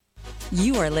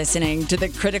You are listening to the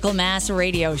Critical Mass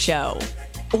Radio Show,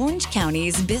 Orange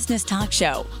County's business talk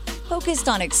show, focused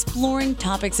on exploring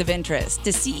topics of interest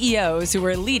to CEOs who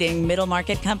are leading middle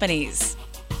market companies.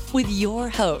 With your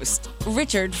host,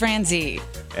 Richard Franzi.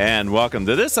 And welcome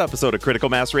to this episode of Critical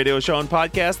Mass Radio Show and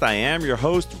Podcast. I am your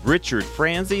host, Richard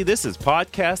Franzi. This is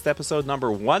podcast episode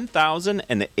number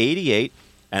 1088.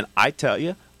 And I tell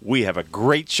you, we have a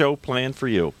great show planned for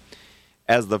you.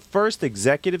 As the first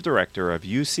executive director of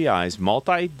UCI's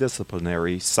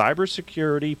Multidisciplinary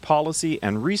Cybersecurity Policy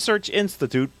and Research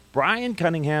Institute, Brian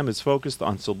Cunningham is focused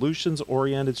on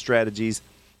solutions-oriented strategies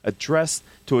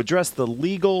to address the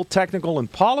legal, technical,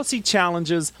 and policy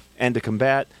challenges and to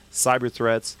combat cyber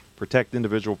threats, protect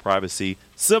individual privacy,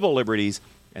 civil liberties,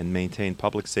 and maintain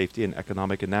public safety and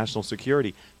economic and national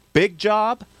security. Big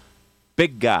job,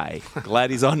 big guy. Glad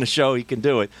he's on the show. He can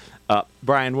do it.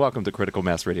 Brian, welcome to Critical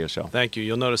Mass Radio Show. Thank you.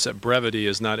 You'll notice that brevity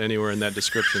is not anywhere in that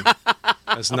description.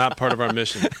 That's not part of our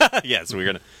mission. Yes,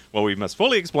 we must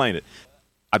fully explain it.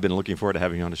 I've been looking forward to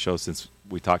having you on the show since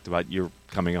we talked about your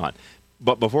coming on.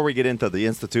 But before we get into the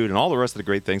Institute and all the rest of the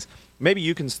great things, maybe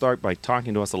you can start by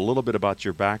talking to us a little bit about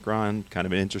your background, kind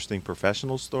of an interesting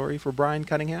professional story for Brian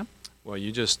Cunningham. Well,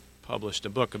 you just published a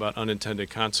book about unintended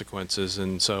consequences,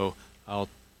 and so I'll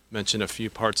mention a few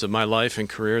parts of my life and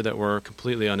career that were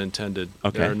completely unintended.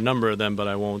 Okay. There are a number of them, but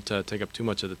I won't take up too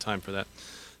much of the time for that.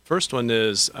 First one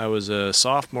is I was a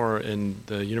sophomore in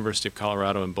the University of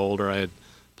Colorado in Boulder. I had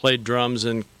played drums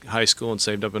in high school and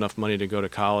saved up enough money to go to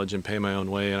college and pay my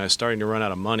own way, and I was starting to run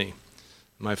out of money.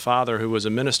 My father, who was a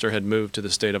minister, had moved to the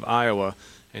state of Iowa,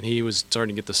 and he was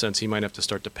starting to get the sense he might have to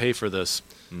start to pay for this.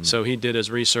 So he did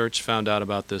his research, found out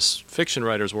about this fiction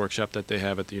writers workshop that they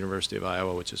have at the University of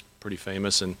Iowa, which is pretty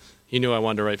famous, and he knew I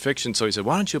wanted to write fiction, so he said,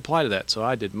 why don't you apply to that? So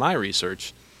I did my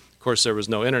research. Of course, there was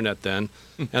no internet then,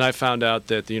 and I found out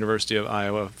that the University of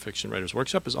Iowa Fiction Writers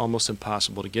Workshop is almost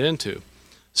impossible to get into.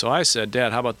 So I said,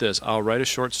 Dad, how about this? I'll write a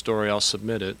short story, I'll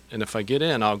submit it, and if I get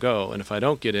in, I'll go. And if I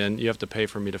don't get in, you have to pay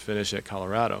for me to finish at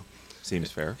Colorado.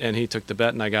 Seems fair. And he took the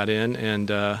bet, and I got in, and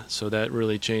so that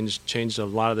really changed a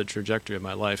lot of the trajectory of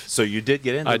my life. So you did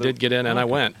get in? I did get in, and I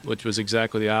went, which was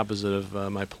exactly the opposite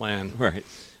of my plan. Right.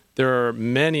 There are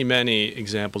many, many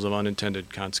examples of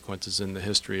unintended consequences in the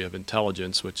history of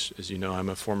intelligence, which, as you know, I'm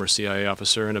a former CIA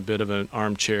officer and a bit of an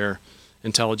armchair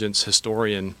intelligence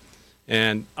historian.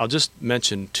 And I'll just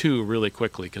mention two really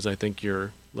quickly because I think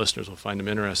your listeners will find them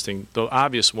interesting. The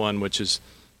obvious one, which is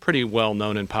pretty well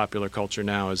known in popular culture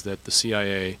now, is that the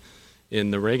CIA in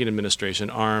the Reagan administration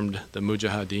armed the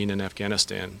Mujahideen in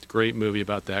Afghanistan. Great movie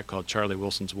about that called Charlie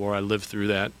Wilson's War. I lived through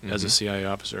that as a CIA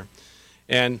officer.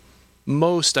 And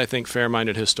most, I think,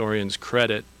 fair-minded historians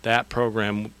credit that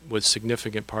program with a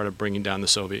significant part of bringing down the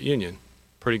Soviet Union.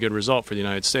 Pretty good result for the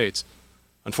United States.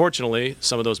 Unfortunately,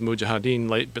 some of those Mujahideen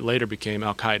later became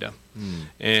al-Qaeda.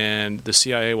 And the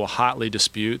CIA will hotly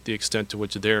dispute the extent to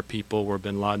which their people were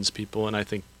bin Laden's people, and I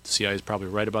think the CIA is probably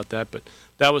right about that, but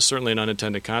that was certainly an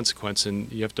unintended consequence,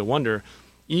 and you have to wonder,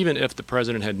 even if the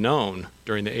president had known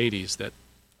during the 80s that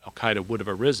al-Qaeda would have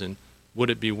arisen, would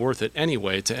it be worth it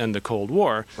anyway to end the Cold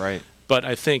War? Right. But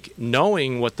I think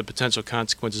knowing what the potential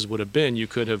consequences would have been, you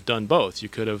could have done both. You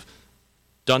could have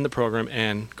done the program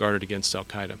and guarded against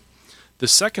al-Qaeda. The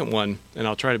second one, and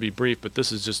I'll try to be brief, but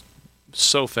this is just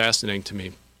so fascinating to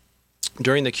me.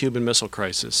 During the Cuban Missile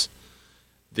Crisis,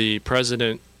 the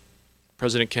President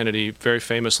Kennedy very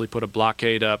famously put a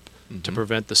blockade up to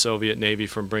prevent the Soviet Navy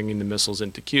from bringing the missiles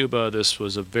into Cuba. This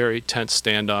was a very tense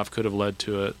standoff, could have led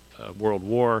to a world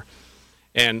war.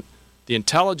 And the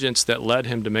intelligence that led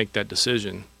him to make that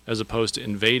decision, as opposed to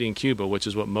invading Cuba, which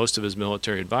is what most of his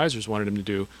military advisors wanted him to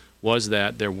do, was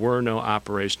that there were no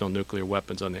operational nuclear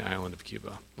weapons on the island of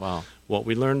Cuba. Wow. What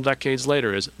we learned decades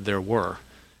later is there were.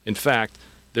 In fact,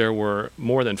 there were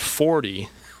more than 40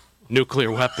 nuclear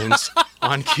weapons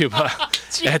on Cuba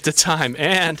at the time.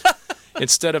 And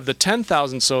instead of the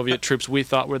 10,000 Soviet troops we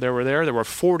thought were there were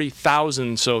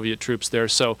 40,000 Soviet troops there.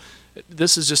 So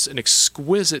this is just an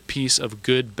exquisite piece of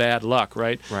good, bad luck,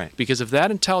 right? Right. Because if that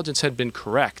intelligence had been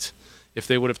correct, if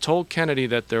they would have told Kennedy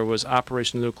that there was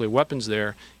operational nuclear weapons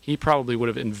there, he probably would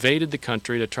have invaded the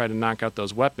country to try to knock out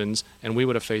those weapons, and we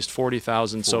would have faced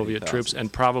 40,000 Soviet troops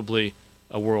and probably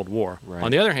a world war. Right.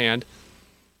 On the other hand,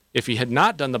 if he had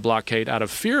not done the blockade out of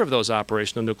fear of those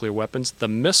operational nuclear weapons, the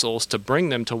missiles to bring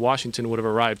them to Washington would have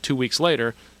arrived 2 weeks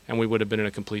later, and we would have been in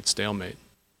a complete stalemate.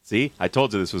 See, I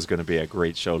told you this was going to be a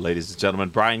great show, ladies and gentlemen.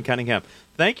 Brian Cunningham,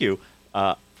 thank you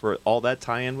for all that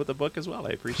tie-in with the book as well. I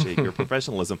appreciate your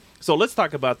professionalism. So let's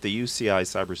talk about the UCI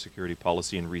Cybersecurity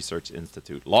Policy and Research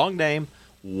Institute. Long name,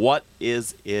 what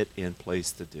is it in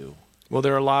place to do? Well,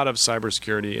 there are a lot of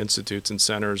cybersecurity institutes and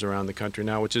centers around the country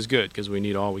now, which is good because we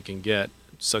need all we can get.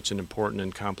 Such an important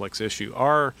and complex issue.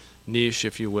 Our niche,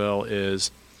 if you will,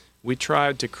 is we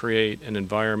tried to create an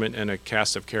environment and a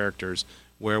cast of characters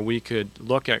where we could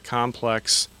look at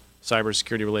complex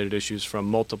cybersecurity-related issues from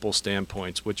multiple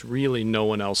standpoints, which really no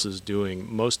one else is doing.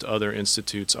 Most other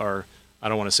institutes are, I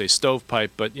don't want to say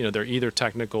stovepipe, but they're either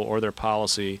technical or they're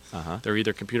policy. They're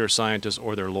either computer scientists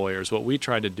or they're lawyers. What we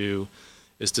tried to do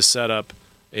is to set up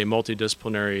a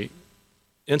multidisciplinary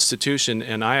institution,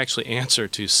 and I actually answer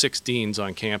to 6 deans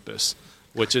on campus,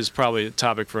 which is probably a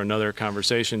topic for another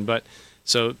conversation. But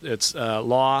so it's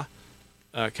law,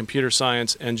 computer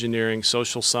science, engineering,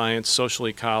 social science, social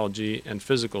ecology, and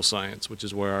physical science, which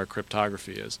is where our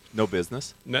cryptography is. No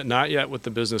business? Not yet with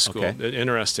the business school. Okay.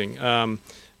 Interesting.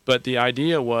 But the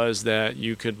idea was that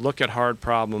you could look at hard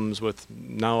problems with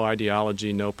no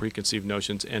ideology, no preconceived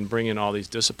notions, and bring in all these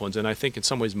disciplines. And I think in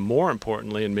some ways, more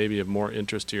importantly, and maybe of more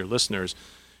interest to your listeners,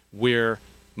 we're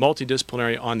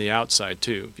multidisciplinary on the outside,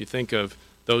 too. If you think of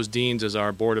those deans as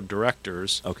our board of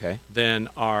directors, then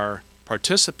our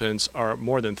participants are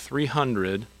more than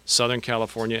 300 Southern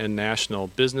California and national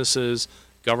businesses,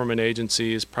 government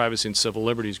agencies, privacy and civil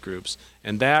liberties groups.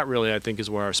 And that really, I think, is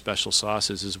where our special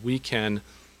sauce is we can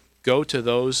go to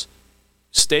those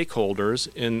stakeholders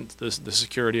in the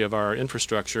security of our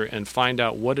infrastructure and find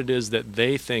out what it is that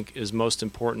they think is most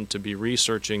important to be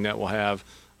researching that will have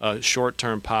a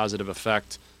short-term positive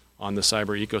effect on the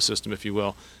cyber ecosystem, if you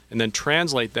will, and then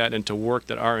translate that into work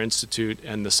that our institute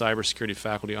and the cybersecurity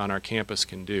faculty on our campus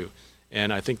can do.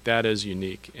 And I think that is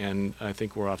unique, and I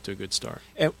think we're off to a good start.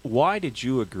 And why did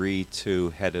you agree to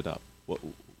head it up?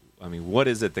 What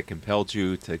is it that compelled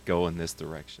you to go in this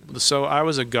direction? So I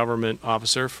was a government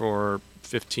officer for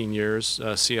 15 years,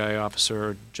 CIA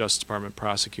officer, Justice Department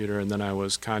prosecutor, and then I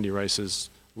was Condi Rice's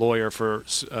lawyer for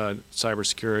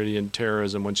cybersecurity and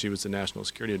terrorism when she was the National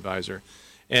Security Advisor,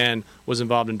 and was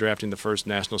involved in drafting the first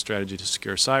national strategy to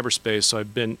secure cyberspace. So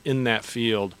I've been in that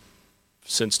field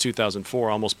since 2004,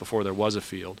 almost before there was a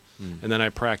field. And then I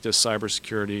practiced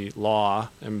cybersecurity law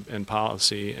and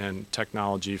policy and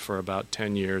technology for about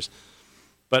 10 years.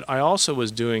 But I also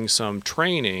was doing some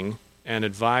training and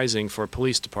advising for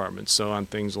police departments, so on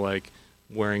things like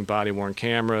wearing body-worn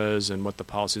cameras and what the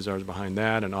policies are behind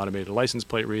that, and automated license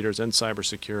plate readers and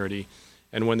cybersecurity.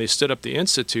 And when they stood up the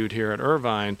institute here at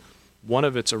Irvine, one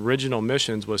of its original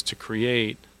missions was to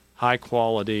create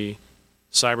high-quality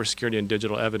cybersecurity and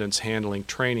digital evidence handling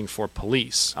training for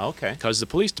police. Okay. Because the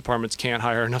police departments can't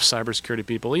hire enough cybersecurity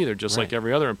people either, just like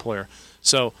every other employer.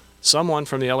 So someone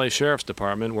from the LA Sheriff's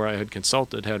Department, where I had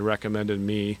consulted, had recommended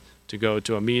me to go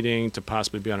to a meeting, to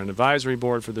possibly be on an advisory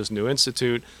board for this new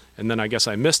institute. And then I guess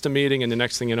I missed a meeting, and the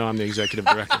next thing you know, I'm the executive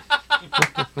director.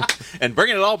 And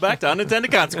bringing it all back to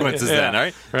unintended consequences then, all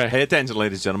right? Right. Pay attention,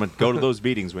 ladies and gentlemen. Go to those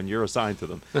meetings when you're assigned to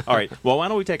them. All right. Well, why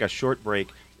don't we take a short break,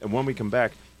 and when we come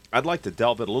back, I'd like to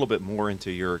delve a little bit more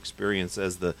into your experience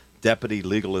as the deputy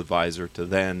legal advisor to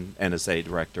then NSA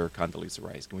director Condoleezza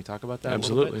Rice. Can we talk about that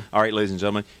Absolutely. a little bit? All right, ladies and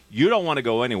gentlemen, you don't want to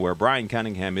go anywhere. Brian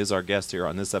Cunningham is our guest here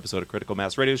on this episode of Critical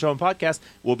Mass Radio Show and Podcast.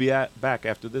 We'll be back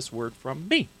after this word from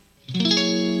me.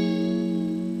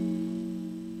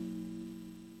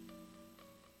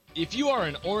 If you are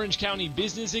an Orange County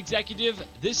business executive,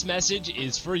 this message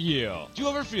is for you. Do you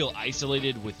ever feel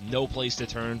isolated with no place to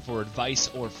turn for advice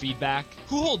or feedback?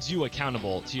 Who holds you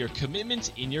accountable to your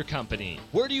commitments in your company?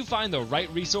 Where do you find the right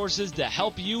resources to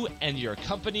help you and your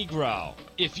company grow?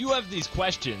 If you have these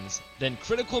questions, then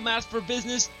Critical Mass for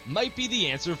Business might be the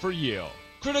answer for you.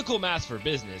 Critical Mass for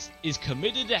Business is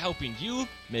committed to helping you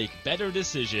make better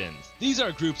decisions. These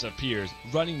are groups of peers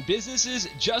running businesses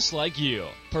just like you,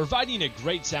 providing a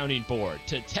great sounding board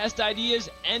to test ideas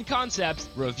and concepts,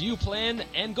 review plan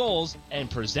and goals,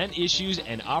 and present issues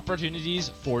and opportunities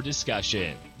for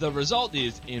discussion. The result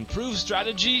is improved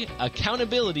strategy,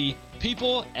 accountability,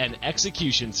 people, and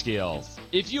execution skills.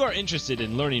 If you are interested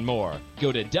in learning more,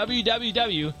 go to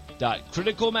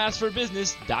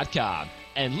www.criticalmassforbusiness.com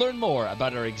and learn more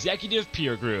about our executive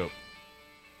peer group.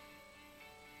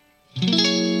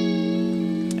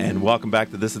 And welcome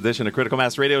back to this edition of Critical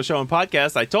Mass Radio Show and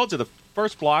Podcast. I told you the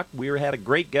first block we had a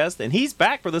great guest, and he's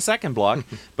back for the second block.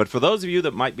 But for those of you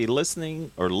that might be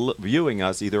listening or viewing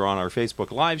us either on our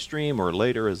Facebook live stream or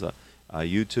later as a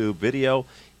YouTube video,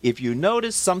 if you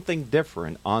notice something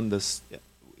different on this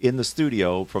in the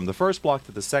studio from the first block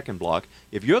to the second block,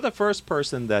 if you're the first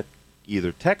person that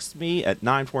either text me at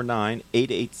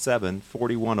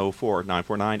 949-887-4104,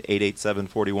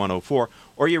 949-887-4104,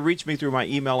 or you reach me through my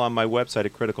email on my website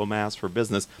at Critical Mass for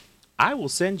Business, I will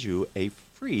send you a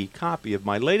free copy of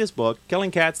my latest book,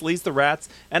 Killing Cats Leads the Rats,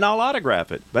 and I'll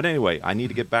autograph it. But anyway, I need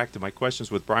to get back to my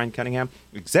questions with Brian Cunningham,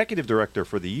 Executive Director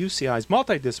for the UCI's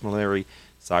Multidisciplinary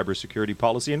Cybersecurity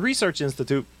Policy and Research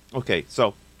Institute. Okay,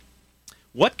 so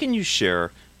what can you share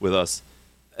with us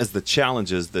as the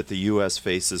challenges that the U.S.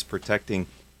 faces protecting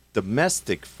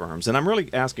domestic firms? And I'm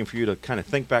really asking for you to kind of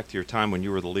think back to your time when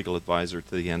you were the legal advisor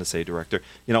to the NSA director.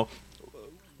 You know,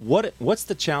 what's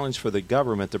the challenge for the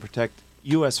government to protect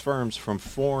U.S. firms from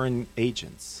foreign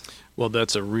agents? Well,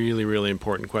 that's a really, really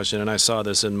important question, and I saw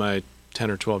this in my 10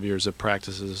 or 12 years of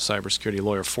practice as a cybersecurity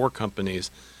lawyer for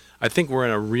companies. I think we're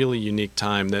in a really unique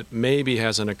time that maybe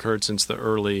hasn't occurred since the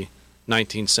early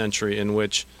 19th century, in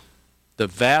which the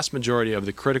vast majority of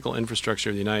the critical infrastructure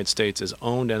of the United States is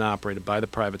owned and operated by the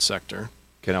private sector.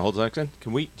 Can I hold a second?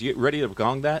 Do you ready to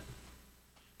gong that?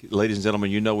 Ladies and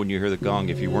gentlemen, you know when you hear the gong,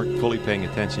 if you weren't fully paying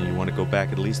attention, you want to go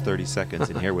back at least 30 seconds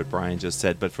and hear what Brian just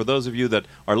said. But for those of you that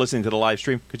are listening to the live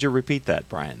stream, could you repeat that,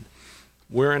 Brian?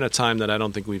 We're in a time that I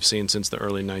don't think we've seen since the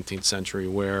early 19th century,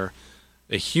 where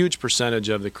a huge percentage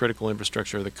of the critical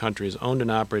infrastructure of the country is owned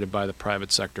and operated by the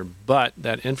private sector, but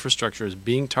that infrastructure is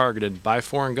being targeted by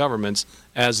foreign governments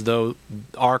as though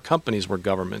our companies were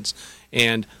governments.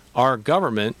 And our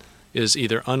government is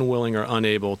either unwilling or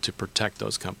unable to protect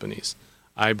those companies.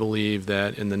 I believe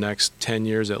that in the next 10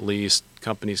 years at least,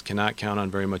 companies cannot count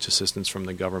on very much assistance from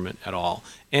the government at all.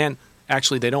 And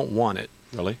actually, they don't want it.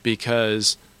 Really?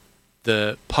 Because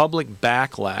the public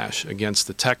backlash against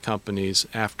the tech companies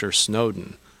after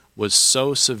Snowden was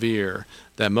so severe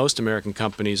that most American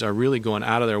companies are really going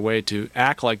out of their way to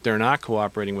act like they're not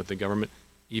cooperating with the government,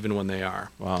 even when they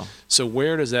are. Wow. So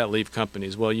where does that leave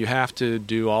companies? Well, you have to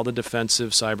do all the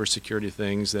defensive cybersecurity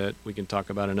things that we can talk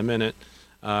about in a minute.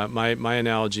 My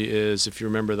analogy is, if you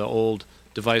remember the old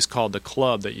device called the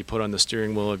club that you put on the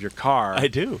steering wheel of your car. I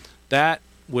do. That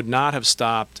would not have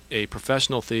stopped a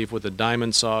professional thief with a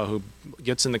diamond saw who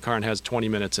gets in the car and has 20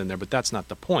 minutes in there, but that's not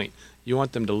the point. You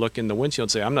want them to look in the windshield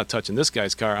and say, I'm not touching this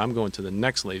guy's car, I'm going to the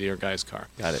next lady or guy's car.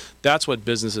 Got it. That's what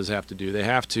businesses have to do. They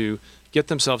have to get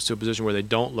themselves to a position where they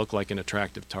don't look like an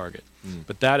attractive target.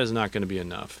 But that is not going to be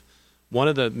enough. One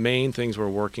of the main things we're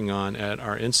working on at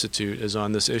our institute is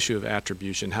on this issue of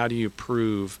attribution. How do you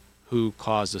prove who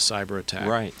caused the cyber attack?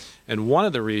 Right. And one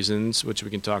of the reasons, which we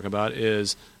can talk about,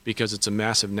 is because it's a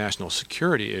massive national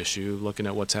security issue, looking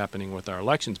at what's happening with our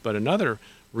elections. But another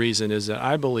reason is that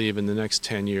I believe in the next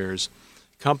 10 years,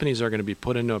 companies are going to be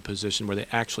put into a position where they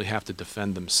actually have to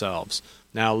defend themselves.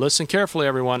 Now, listen carefully,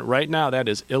 everyone. Right now, that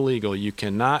is illegal. You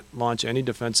cannot launch any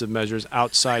defensive measures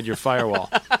outside your firewall.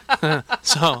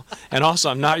 And also,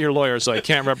 I'm not your lawyer, so I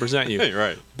can't represent you.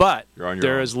 Right. But You're on your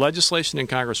there own. is legislation in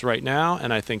Congress right now,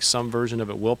 and I think some version of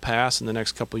it will pass in the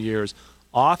next couple of years,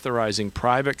 authorizing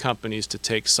private companies to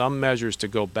take some measures to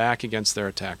go back against their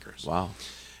attackers. Wow.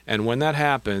 And when that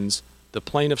happens, the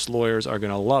plaintiffs' lawyers are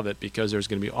going to love it, because there's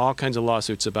going to be all kinds of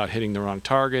lawsuits about hitting the wrong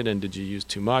target and did you use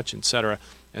too much, et cetera.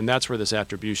 And that's where this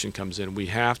attribution comes in. We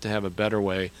have to have a better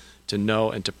way to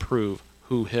know and to prove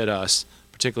who hit us,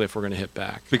 particularly if we're going to hit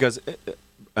back. Because,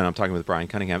 and I'm talking with Brian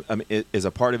Cunningham, I mean, is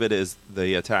a part of it is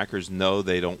the attackers know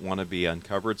they don't want to be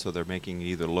uncovered, so they're making it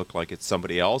either look like it's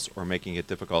somebody else or making it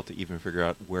difficult to even figure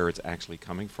out where it's actually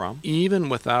coming from? Even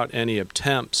without any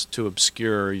attempts to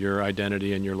obscure your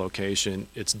identity and your location,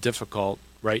 it's difficult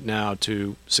right now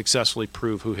to successfully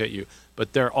prove who hit you.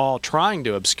 But they're all trying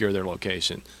to obscure their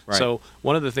location. Right. So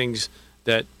one of the things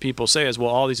that people say is,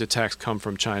 well, all these attacks come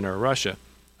from China or Russia.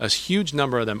 A huge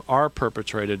number of them are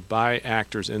perpetrated by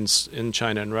actors in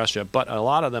China and Russia, but a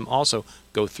lot of them also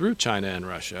go through China and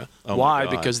Russia. Oh, why?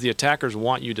 my God. Because the attackers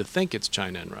want you to think it's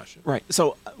China and Russia. Right.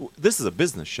 So this is a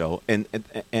business show, and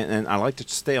I like to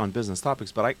stay on business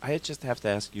topics, but I just have to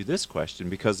ask you this question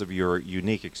because of your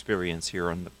unique experience here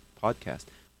on the podcast.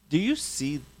 Do you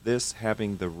see this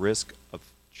having the risk of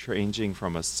changing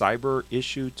from a cyber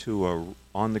issue to a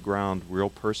on-the-ground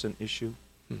real-person issue?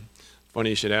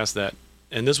 Funny you should ask that.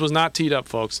 And this was not teed up,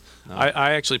 folks. No.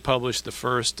 I actually published the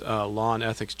first law and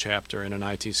ethics chapter in an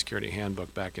IT security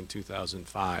handbook back in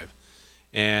 2005.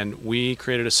 And we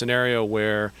created a scenario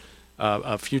where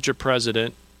a future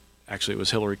president, actually it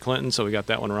was Hillary Clinton, so we got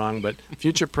that one wrong, but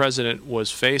future president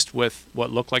was faced with what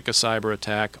looked like a cyber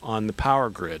attack on the power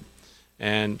grid.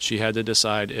 And she had to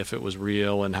decide if it was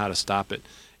real and how to stop it.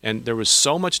 And there was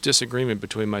so much disagreement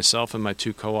between myself and my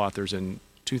two co-authors in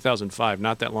 2005,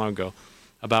 not that long ago,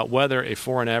 about whether a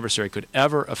foreign adversary could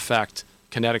ever affect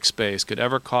kinetic space, could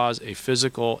ever cause a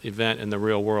physical event in the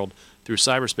real world through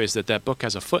cyberspace, that book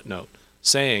has a footnote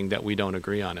saying that we don't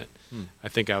agree on it. I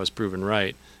think I was proven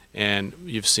right. And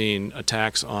you've seen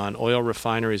attacks on oil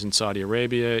refineries in Saudi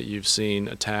Arabia. You've seen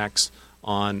attacks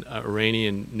on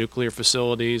Iranian nuclear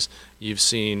facilities. You've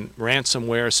seen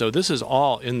ransomware. So this is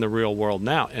all in the real world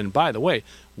now. And by the way,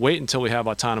 wait until we have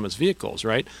autonomous vehicles,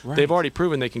 right? They've already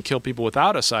proven they can kill people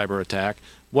without a cyber attack.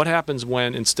 What happens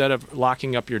when instead of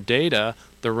locking up your data,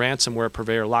 the ransomware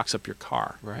purveyor locks up your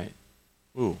car? Right.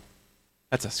 Ooh,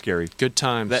 that's a scary. Good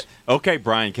times. Okay,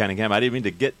 Brian Cunningham, I didn't mean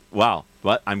to get, wow,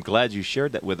 but I'm glad you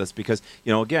shared that with us because,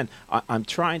 again, I'm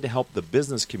trying to help the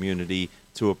business community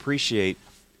to appreciate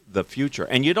the future.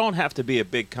 And you don't have to be a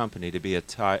big company to be a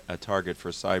target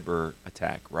for cyber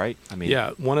attack, right?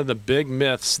 Yeah, one of the big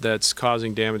myths that's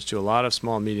causing damage to a lot of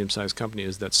small and medium-sized companies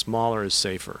is that smaller is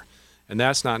safer. And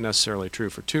that's not necessarily true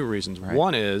for two reasons. Right.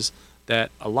 One is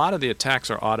that a lot of the attacks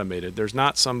are automated. There's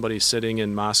not somebody sitting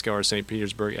in Moscow or St.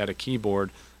 Petersburg at a keyboard.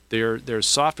 There's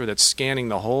software that's scanning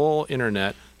the whole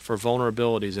internet for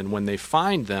vulnerabilities, and when they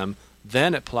find them,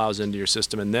 then it plows into your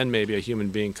system, and then maybe a human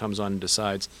being comes on and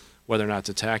decides whether or not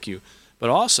to attack you. But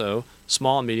also,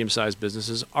 small and medium-sized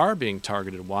businesses are being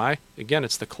targeted. Why? Again,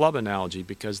 it's the club analogy,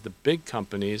 because the big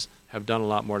companies have done a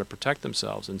lot more to protect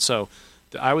themselves. And so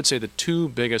I would say the two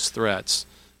biggest threats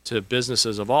to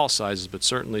businesses of all sizes, but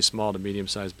certainly small to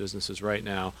medium-sized businesses right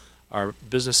now, are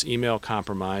business email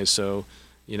compromise. So,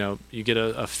 you get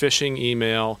a phishing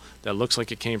email that looks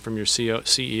like it came from your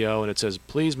CEO, and it says,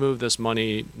 please move this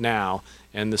money now,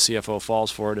 and the CFO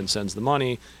falls for it and sends the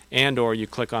money, and or you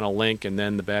click on a link, and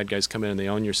then the bad guys come in and they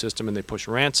own your system and they push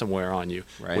ransomware on you,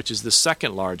 which is the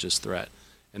second largest threat,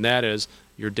 and that is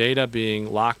your data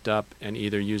being locked up and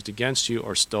either used against you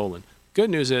or stolen. Good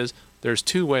news is there's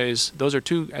two ways. Those are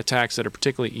two attacks that are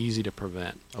particularly easy to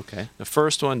prevent. Okay. The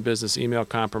first one, business email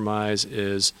compromise,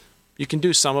 is you can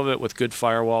do some of it with good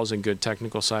firewalls and good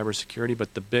technical cybersecurity,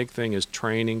 but the big thing is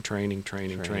training.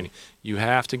 You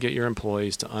have to get your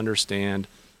employees to understand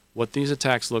what these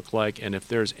attacks look like, and if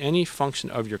there's any function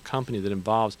of your company that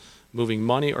involves moving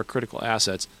money or critical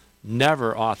assets,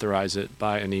 never authorize it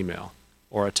by an email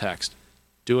or a text.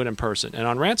 Do it in person. And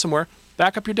on ransomware,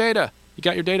 back up your data. You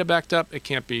got your data backed up, it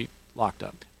can't be locked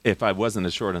up. If I wasn't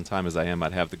as short on time as I am,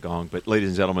 I'd have the gong. But ladies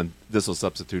and gentlemen, this will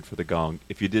substitute for the gong.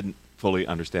 If you didn't fully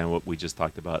understand what we just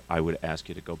talked about, I would ask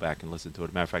you to go back and listen to it. As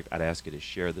a matter of fact, I'd ask you to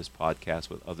share this podcast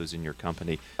with others in your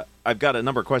company. I've got a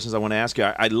number of questions I want to ask you.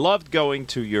 I loved going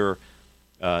to your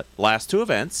last two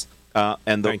events.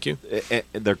 Thank you.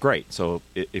 They're great. So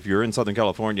if you're in Southern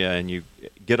California and you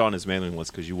get on his mailing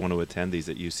list because you want to attend these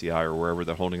at UCI or wherever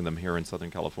they're holding them here in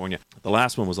Southern California, the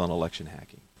last one was on election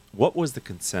hacking. What was the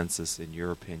consensus, in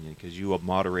your opinion? Because you have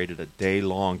moderated a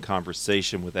day-long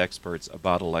conversation with experts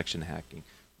about election hacking.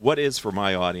 What is, for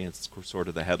my audience, sort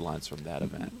of the headlines from that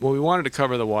event? Well, we wanted to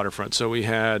cover the waterfront. So we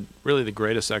had really the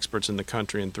greatest experts in the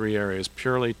country in three areas: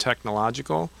 purely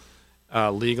technological,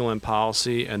 legal and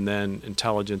policy, and then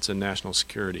intelligence and national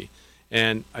security.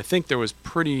 And I think there was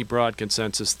pretty broad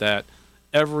consensus that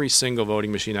every single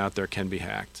voting machine out there can be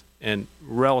hacked, and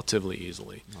relatively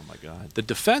easily. Oh, my God. The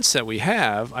defense that we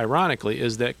have, ironically,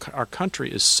 is that our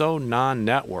country is so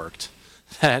non-networked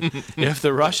that if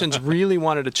the Russians really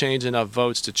wanted to change enough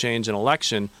votes to change an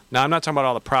election, now I'm not talking about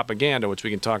all the propaganda, which we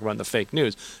can talk about in the fake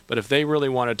news, but if they really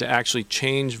wanted to actually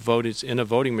change votes in a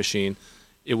voting machine,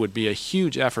 it would be a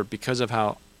huge effort because of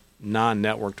how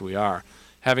non-networked we are.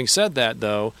 Having said that,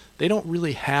 though, they don't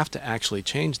really have to actually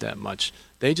change that much.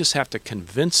 They just have to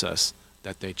convince us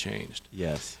that they changed.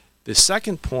 Yes. The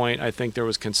second point I think there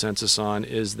was consensus on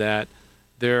is that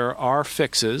there are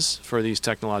fixes for these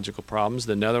technological problems.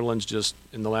 The Netherlands just,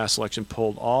 in the last election,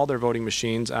 pulled all their voting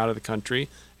machines out of the country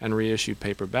and reissued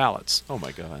paper ballots. Oh,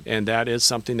 my God. And that is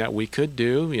something that we could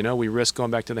do. We risk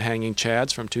going back to the hanging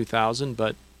chads from 2000,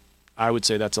 but I would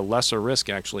say that's a lesser risk,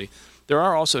 actually. There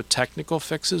are also technical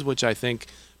fixes, which I think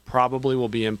probably will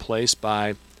be in place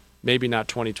by maybe not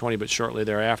 2020, but shortly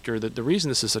thereafter. The reason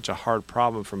this is such a hard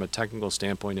problem from a technical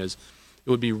standpoint is it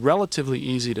would be relatively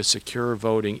easy to secure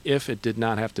voting if it did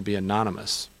not have to be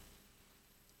anonymous,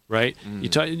 right?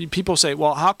 People say,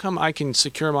 well, how come I can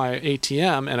secure my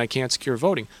ATM and I can't secure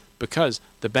voting? Because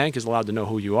the bank is allowed to know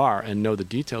who you are and know the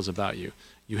details about you.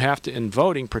 You have to, in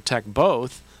voting, protect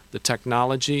both the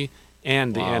technology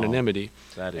and the anonymity.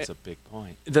 That is a big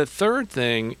point. The third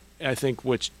thing, I think,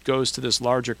 which goes to this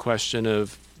larger question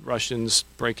of Russians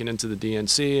breaking into the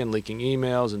DNC and leaking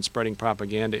emails and spreading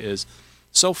propaganda is,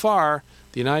 so far,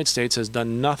 the United States has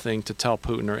done nothing to tell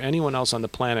Putin or anyone else on the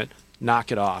planet,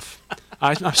 knock it off.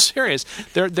 I'm serious.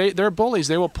 They're bullies.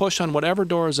 They will push on whatever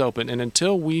door is open, and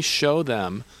until we show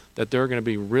them that there are going to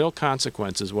be real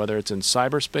consequences, whether it's in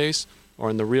cyberspace or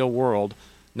in the real world,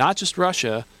 not just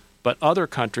Russia, but other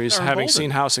countries, having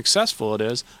seen how successful it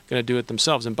is, going to do it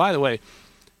themselves. And by the way,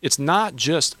 it's not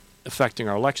just affecting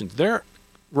our elections. They're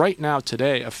right now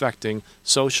today affecting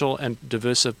social and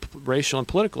divisive racial and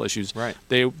political issues. Right.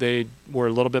 They were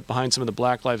a little bit behind some of the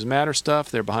Black Lives Matter stuff.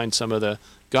 They're behind some of the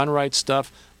gun rights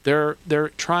stuff. They're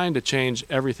trying to change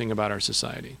everything about our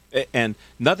society. And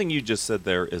nothing you just said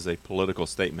there is a political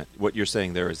statement. What you're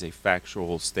saying there is a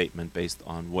factual statement based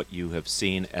on what you have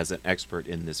seen as an expert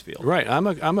in this field. Right.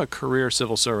 I'm a career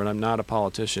civil servant. I'm not a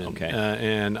politician. Okay.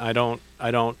 And I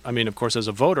mean, of course, as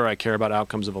a voter, I care about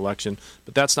outcomes of election,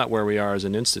 but that's not where we are as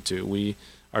an institute. We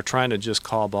are trying to just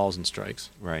call balls and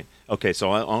strikes. Right. Okay, so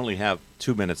I only have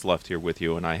 2 minutes left here with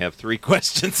you, and I have 3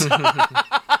 questions.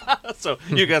 So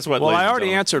you guess what? Well, ladies I already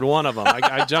and gentlemen? answered one of them.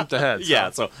 I jumped ahead. Yeah,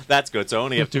 so that's good. So I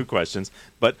only have 2 questions.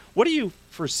 But what do you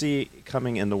foresee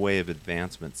coming in the way of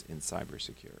advancements in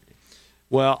cybersecurity?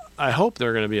 Well, I hope there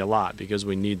are going to be a lot because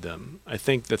we need them. I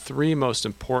think the 3 most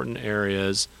important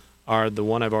areas are the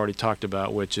one I've already talked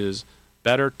about, which is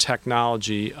better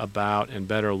technology about and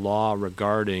better law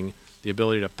regarding the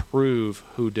ability to prove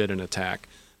who did an attack.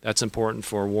 That's important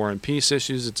for war and peace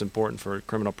issues. It's important for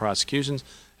criminal prosecutions.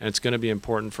 And it's going to be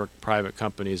important for private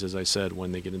companies, as I said,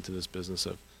 when they get into this business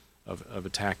of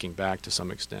attacking back to some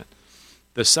extent.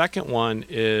 The second one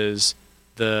is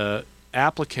the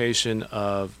application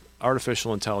of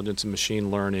artificial intelligence and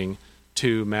machine learning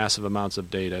to massive amounts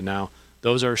of data. Now,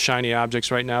 those are shiny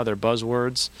objects right now. They're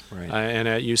buzzwords. Right. And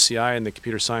at UCI and the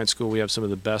Computer Science School, we have some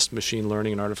of the best machine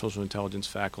learning and artificial intelligence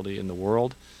faculty in the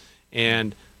world.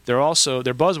 And they're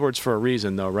buzzwords for a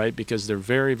reason, though, right? Because they're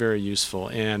very, very useful.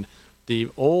 And the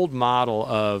old model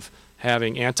of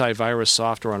having antivirus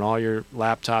software on all your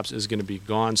laptops is going to be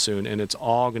gone soon, and it's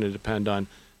all going to depend on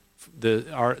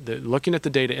looking at the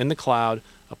data in the cloud,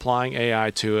 applying AI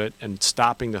to it, and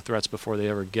stopping the threats before they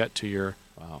ever get to your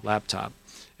laptop.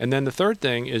 And then the third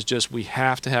thing is just we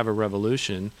have to have a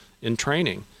revolution in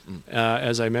training.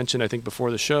 As I mentioned, I think before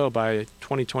the show, by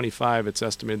 2025, it's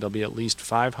estimated there'll be at least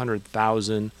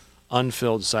 500,000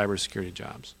 unfilled cybersecurity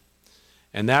jobs.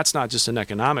 And that's not just an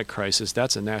economic crisis,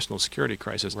 that's a national security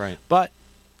crisis. Right. But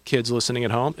kids listening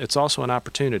at home, it's also an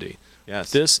opportunity.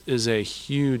 Yes. This is a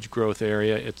huge growth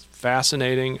area. It's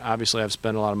fascinating. Obviously, I've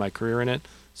spent a lot of my career in it,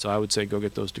 so I would say go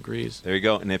get those degrees. There you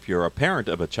go. And if you're a parent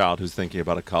of a child who's thinking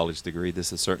about a college degree,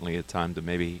 this is certainly a time to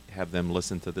maybe have them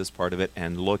listen to this part of it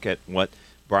and look at what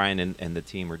Brian and the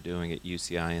team are doing at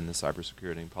UCI and the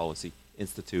Cybersecurity and Policy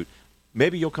Institute.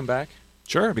 Maybe you'll come back.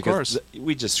 Sure, of course.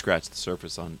 We just scratched the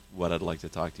surface on what I'd like to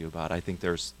talk to you about. I think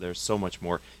there's so much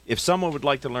more. If someone would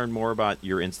like to learn more about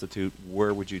your institute,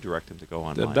 where would you direct them to go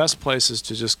online? The best place is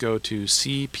to just go to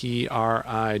cpri.uci.edu.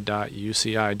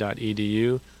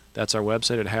 That's our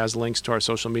website. It has links to our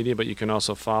social media, but you can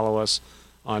also follow us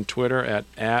on Twitter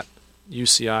at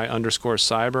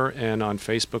UCI_cyber, and on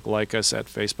Facebook, like us at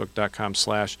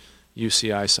facebook.com/UCI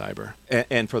Cyber.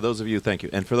 And for those of you, thank you.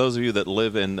 And for those of you that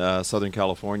live in Southern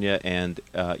California and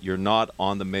you're not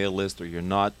on the mail list or you're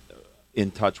not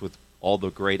in touch with all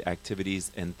the great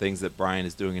activities and things that Brian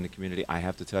is doing in the community, I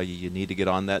have to tell you, you need to get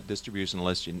on that distribution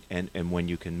list. And when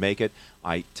you can make it,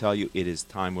 I tell you, it is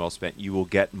time well spent. You will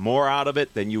get more out of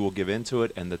it than you will give into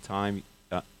it, and the time.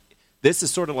 This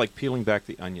is sort of like peeling back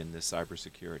the onion, this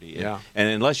cybersecurity. And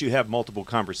unless you have multiple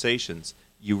conversations,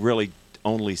 you really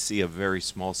only see a very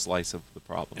small slice of the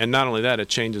problem. And not only that, it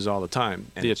changes all the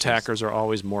time. The attackers are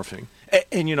always morphing.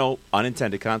 And, you know,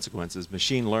 unintended consequences,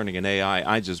 machine learning and AI,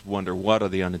 I just wonder what are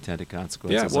the unintended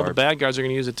consequences. Yeah, well, the bad guys are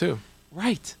going to use it too.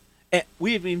 Right. And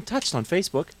we haven't even touched on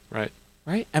Facebook. Right.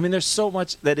 Right? I mean, there's so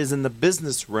much that is in the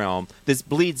business realm. This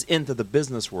bleeds into the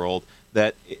business world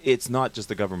that it's not just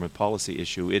a government policy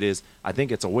issue. It is, I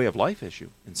think it's a way of life issue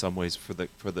in some ways for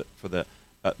the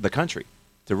country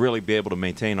to really be able to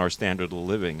maintain our standard of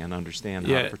living and understand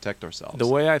how to protect ourselves. The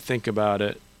way I think about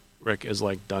it, Rick, is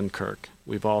like Dunkirk.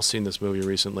 We've all seen this movie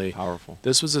recently. Powerful.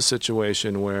 This was a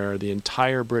situation where the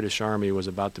entire British Army was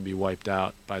about to be wiped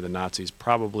out by the Nazis,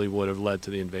 probably would have led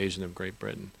to the invasion of Great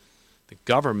Britain. The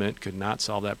government could not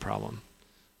solve that problem.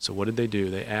 So what did they do?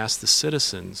 They asked the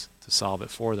citizens to solve it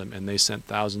for them, and they sent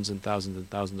thousands and thousands and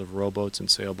thousands of rowboats and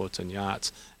sailboats and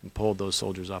yachts and pulled those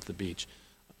soldiers off the beach.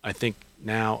 I think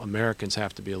now Americans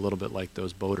have to be a little bit like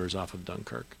those boaters off of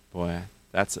Dunkirk. Boy,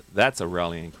 that's a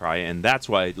rallying cry, and that's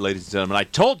why, ladies and gentlemen, I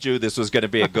told you this was going to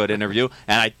be a good interview,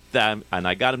 and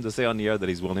I got him to say on the air that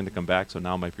he's willing to come back, so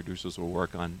now my producers will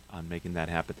work on making that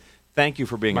happen. Thank you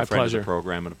for being a friend of the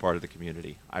program and a part of the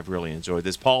community. I've really enjoyed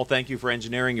this. Paul, thank you for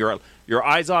engineering your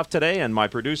eyes off today, and my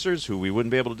producers, who we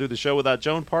wouldn't be able to do the show without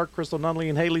Joan Park, Crystal Nunley,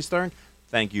 and Haley Stern.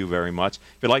 Thank you very much.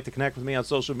 If you'd like to connect with me on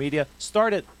social media,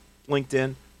 start at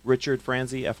LinkedIn, Richard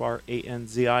Franzi,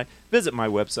 Franzi. Visit my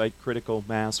website, Critical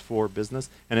Mass for Business.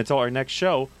 And until our next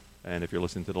show, And if you're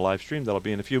listening to the live stream, that'll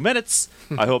be in a few minutes.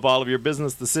 I hope all of your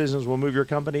business decisions will move your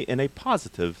company in a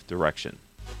positive direction.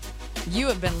 You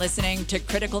have been listening to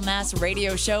Critical Mass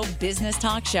Radio Show Business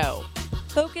Talk Show,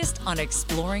 focused on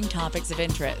exploring topics of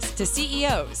interest to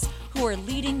CEOs who are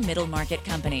leading middle market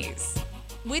companies.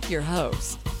 With your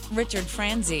host, Richard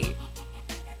Franzi.